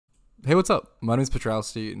Hey, what's up? My name is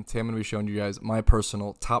Petrowski, and today I'm going to be showing you guys my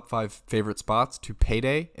personal top 5 favorite spots to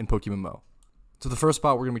payday in PokeMMO. So the first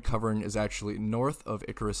spot we're going to be covering is actually north of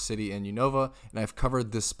Icarus City in Unova, and I've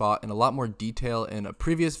covered this spot in a lot more detail in a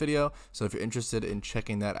previous video, so if you're interested in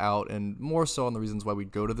checking that out and more so on the reasons why we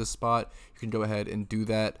go to this spot, you can go ahead and do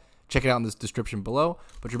that. Check it out in this description below,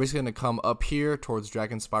 but you're basically going to come up here towards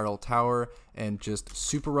Dragon Spiral Tower and just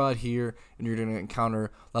Super Rod here, and you're going to encounter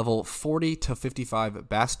level 40 to 55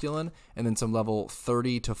 basculin, and then some level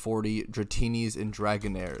 30 to 40 dratinis and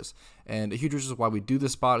dragonairs. And a huge reason why we do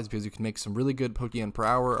this spot is because you can make some really good pokeyen per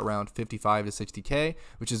hour around 55 to 60k,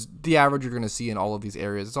 which is the average you're going to see in all of these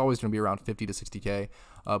areas. It's always going to be around 50 to 60k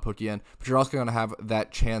pokeyen, but you're also going to have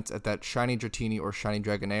that chance at that shiny dratini or shiny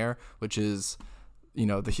dragonair, which is, you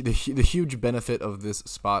know, the huge benefit of this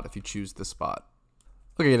spot if you choose this spot.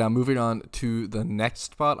 Okay, now moving on to the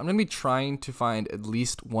next spot. I'm going to be trying to find at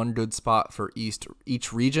least one good spot for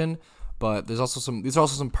each region, but these are also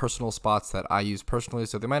some personal spots that I use personally,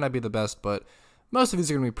 so they might not be the best, but most of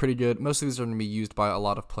these are going to be pretty good. Most of these are going to be used by a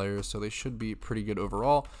lot of players, so they should be pretty good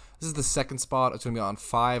overall. This is the second spot. It's going to be on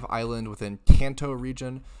 5 Island within Kanto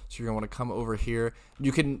region, so you're going to want to come over here.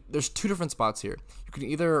 There's 2 different spots here. You can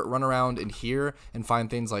either run around in here and find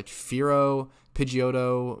things like Fearow,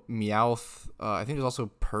 Pidgeotto, Meowth. I think there's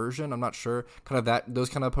also Persian. I'm not sure. Those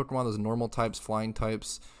kind of Pokemon, those normal types, flying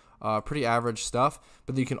types. Pretty average stuff,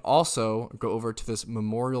 but you can also go over to this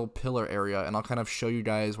Memorial Pillar area, and I'll kind of show you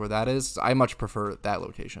guys where that is. I much prefer that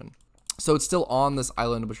location. So it's still on this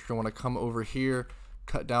island, but you're going to want to come over here,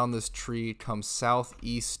 cut down this tree, come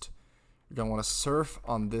southeast. You're going to want to surf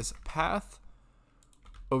on this path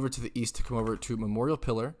over to the east to come over to Memorial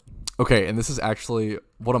Pillar. Okay, and this is actually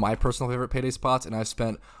one of my personal favorite payday spots, and I've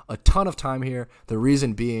spent a ton of time here. The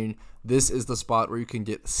reason being, this is the spot where you can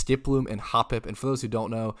get Skiploom and Hoppip, and for those who don't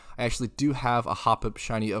know, I actually do have a Hoppip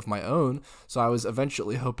shiny of my own, so I was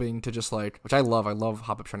eventually hoping to just which I love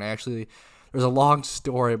Hoppip shiny. There's a long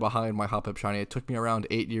story behind my Hoppip shiny. It took me around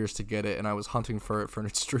 8 years to get it, and I was hunting for it for an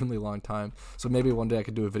extremely long time, so maybe one day I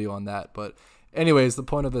could do a video on that, but anyways, the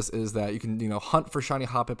point of this is that you can, hunt for shiny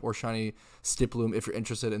Hoppip or shiny Skiploom if you're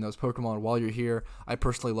interested in those Pokemon while you're here. I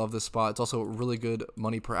personally love this spot. It's also really good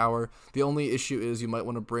money per hour. The only issue is you might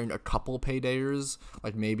want to bring a couple paydayers,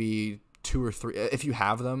 like maybe 2 or 3, if you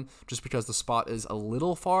have them, just because the spot is a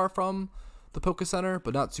little far from the Poke Center,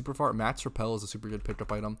 but not super far. Max Repel is a super good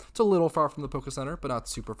pickup item. It's a little far from the Poke Center, but not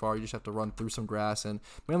super far. You just have to run through some grass and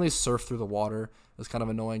mainly surf through the water. It's kind of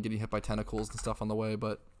annoying getting hit by tentacles and stuff on the way,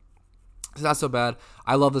 but it's not so bad.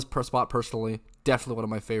 I love this spot personally. Definitely one of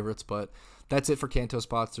my favorites, but that's it for Kanto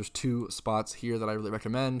spots. There's 2 spots here that I really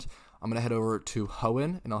recommend. I'm going to head over to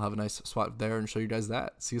Hoenn, and I'll have a nice spot there and show you guys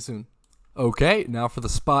that. See you soon. Okay, now for the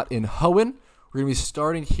spot in Hoenn. We're going to be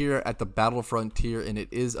starting here at the Battle Frontier, and it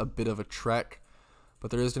is a bit of a trek,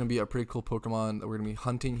 but there is going to be a pretty cool Pokemon that we're going to be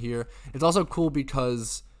hunting here. It's also cool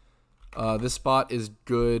because this spot is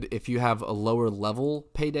good if you have a lower level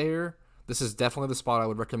paydayer. This is definitely the spot I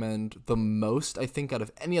would recommend the most, I think, out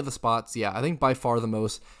of any of the spots. Yeah, I think by far the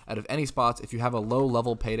most out of any spots. If you have a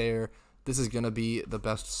low-level paydayer, this is going to be the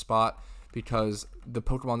best spot because the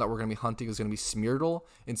Pokemon that we're going to be hunting is going to be Smeargle.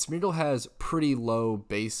 And Smeargle has pretty low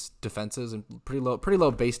base defenses and pretty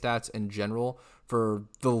low base stats in general for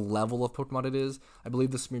the level of Pokemon it is. I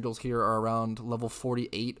believe the Smeargles here are around level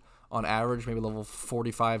 48 on average, maybe level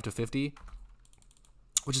 45 to 50.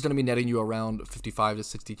 Which is going to be netting you around 55 to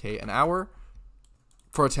 60k an hour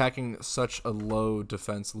for attacking such a low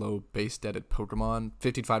defense, low base statted Pokemon.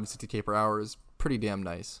 55 to 60k per hour is pretty damn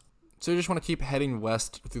nice. So you just want to keep heading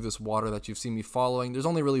west through this water that you've seen me following. There's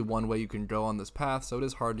only really one way you can go on this path, so it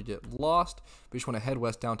is hard to get lost. But you just want to head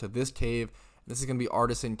west down to this cave. This is going to be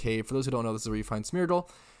Artisan Cave. For those who don't know, this is where you find Smeargle.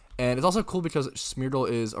 And it's also cool because Smeargle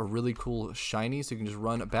is a really cool shiny, so you can just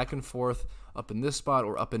run back and forth up in this spot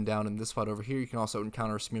or up and down in this spot over here. You can also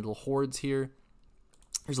encounter Smeargle hordes here.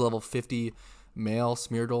 Here's a level 50 male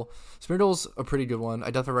Smeargle. Smeargle's a pretty good one. I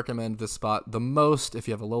definitely recommend this spot the most if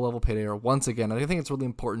you have a low-level paydayer. Once again, I think it's really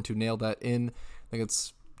important to nail that in. I think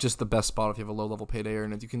it's just the best spot if you have a low-level paydayer,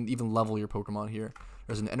 and you can even level your Pokemon here.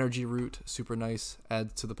 There's an energy root, super nice,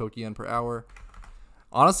 adds to the Pokeyen per hour.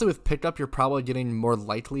 Honestly, with pickup, you're probably getting more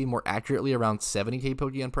accurately around 70k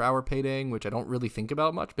Pokeyen per hour paydaying, which I don't really think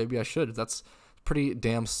about much. Maybe I should. That's pretty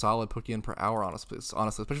damn solid Pokeyen per hour, honestly,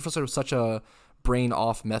 especially for sort of such a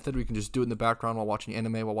brain-off method. We can just do it in the background while watching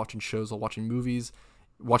anime, while watching shows, while watching movies,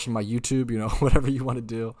 watching my YouTube, whatever you want to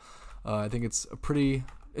do. I think it's a pretty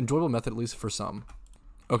enjoyable method, at least for some.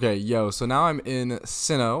 Okay, so now I'm in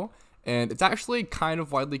Sinnoh, And it's actually kind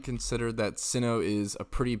of widely considered that Sinnoh is a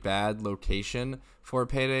pretty bad location for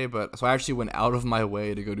payday, but so I actually went out of my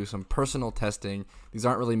way to go do some personal testing. These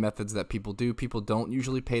aren't really methods that people do. People don't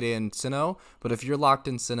usually payday in Sinnoh, but if you're locked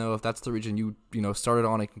in Sinnoh, if that's the region you started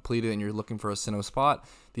on and completed and you're looking for a Sinnoh spot,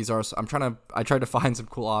 I tried to find some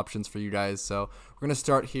cool options for you guys. So we're gonna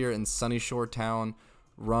start here in Sunny Shore Town,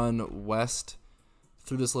 run west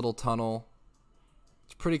through this little tunnel.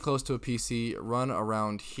 It's pretty close to a PC. Run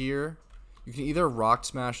around here. You can either rock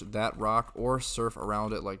smash that rock or surf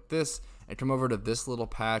around it like this and come over to this little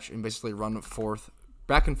patch and basically run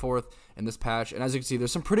back and forth in this patch. And as you can see,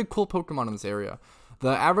 there's some pretty cool Pokemon in this area. The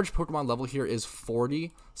average Pokemon level here is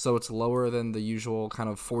 40, so it's lower than the usual kind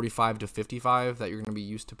of 45 to 55 that you're going to be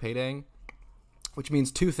used to paydaying, which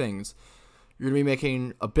means two things. You're going to be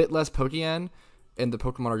making a bit less Pokeyen, and the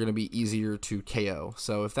Pokemon are going to be easier to KO.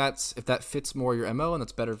 So if that fits more your MO and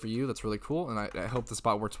that's better for you, that's really cool, and I hope the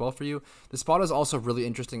spot works well for you. The spot is also really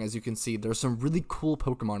interesting. As you can see, there's some really cool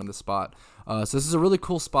Pokemon in this spot. So this is a really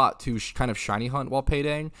cool spot to kind of shiny hunt while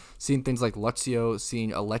paydaying, seeing things like Luxio,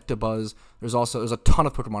 seeing Electabuzz. There's a ton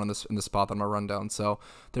of Pokemon in this spot that I'm going to run down. So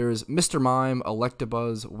there's Mr. Mime,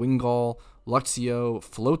 Electabuzz, Wingull, Luxio,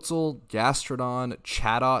 Floatzel, Gastrodon,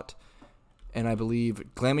 Chatot, and I believe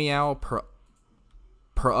Glameow,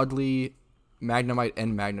 Ugly, Magnemite,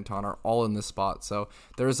 and Magneton are all in this spot. So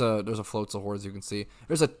there's a Floatzel horde, as you can see.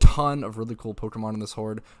 There's a ton of really cool Pokemon in this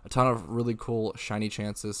horde, a ton of really cool shiny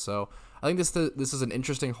chances. So I think this is an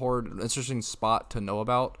interesting horde, an interesting spot to know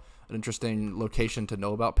about, an interesting location to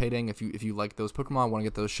know about paydaying. If you like those Pokemon, want to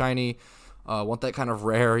get those shiny, want that kind of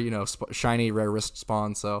rare, shiny rare risk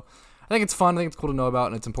spawn. So I think it's fun. I think it's cool to know about,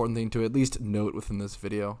 and it's an important thing to at least note within this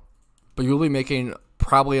video. But you'll be making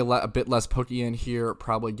probably a bit less Pokeyen here,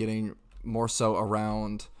 probably getting more so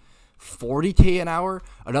around 40k an hour.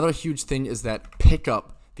 Another huge thing is that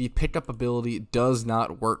the pickup ability does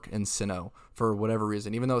not work in Sinnoh for whatever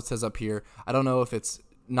reason. Even though it says up here, I don't know if it's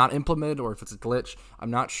not implemented or if it's a glitch.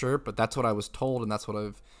 I'm not sure, but that's what I was told, and that's what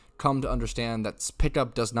I've come to understand, that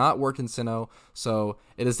pickup does not work in Sinnoh. So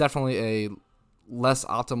it is definitely a less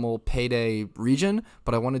optimal payday region,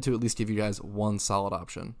 but I wanted to at least give you guys one solid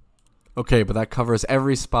option. Okay, but that covers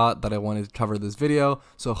every spot that I wanted to cover this video,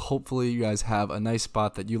 so hopefully you guys have a nice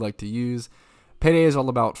spot that you like to use. Payday is all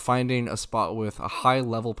about finding a spot with a high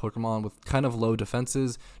level Pokemon with kind of low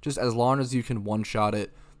defenses. Just as long as you can one-shot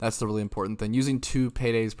it, that's the really important thing. Using 2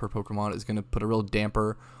 paydays per Pokemon is going to put a real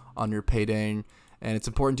damper on your paydaying, and it's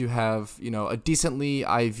important to have, a decently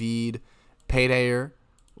IV'd paydayer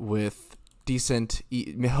with decent,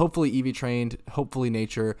 hopefully EV trained, hopefully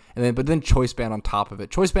nature, but then choice band on top of it.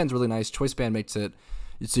 Choice band's really nice. Choice band makes it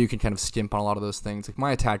so you can kind of skimp on a lot of those things. Like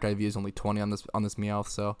my attack IV is only 20 on this Meowth,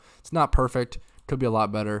 so it's not perfect. Could be a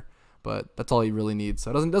lot better, but that's all you really need. So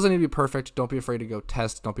it doesn't need to be perfect. Don't be afraid to go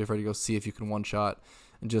test. Don't be afraid to go see if you can one shot,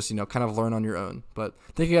 and just kind of learn on your own. But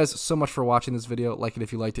thank you guys so much for watching this video. Like it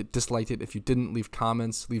if you liked it, disliked it if you didn't. Leave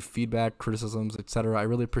comments, leave feedback, criticisms, etc. I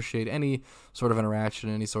really appreciate any sort of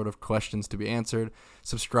interaction, any sort of questions to be answered.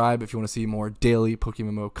 Subscribe if you want to see more daily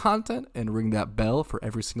PokeMMO content, and ring that bell for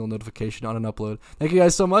every single notification on an upload. Thank you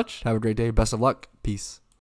guys so much. Have a great day. Best of luck. Peace.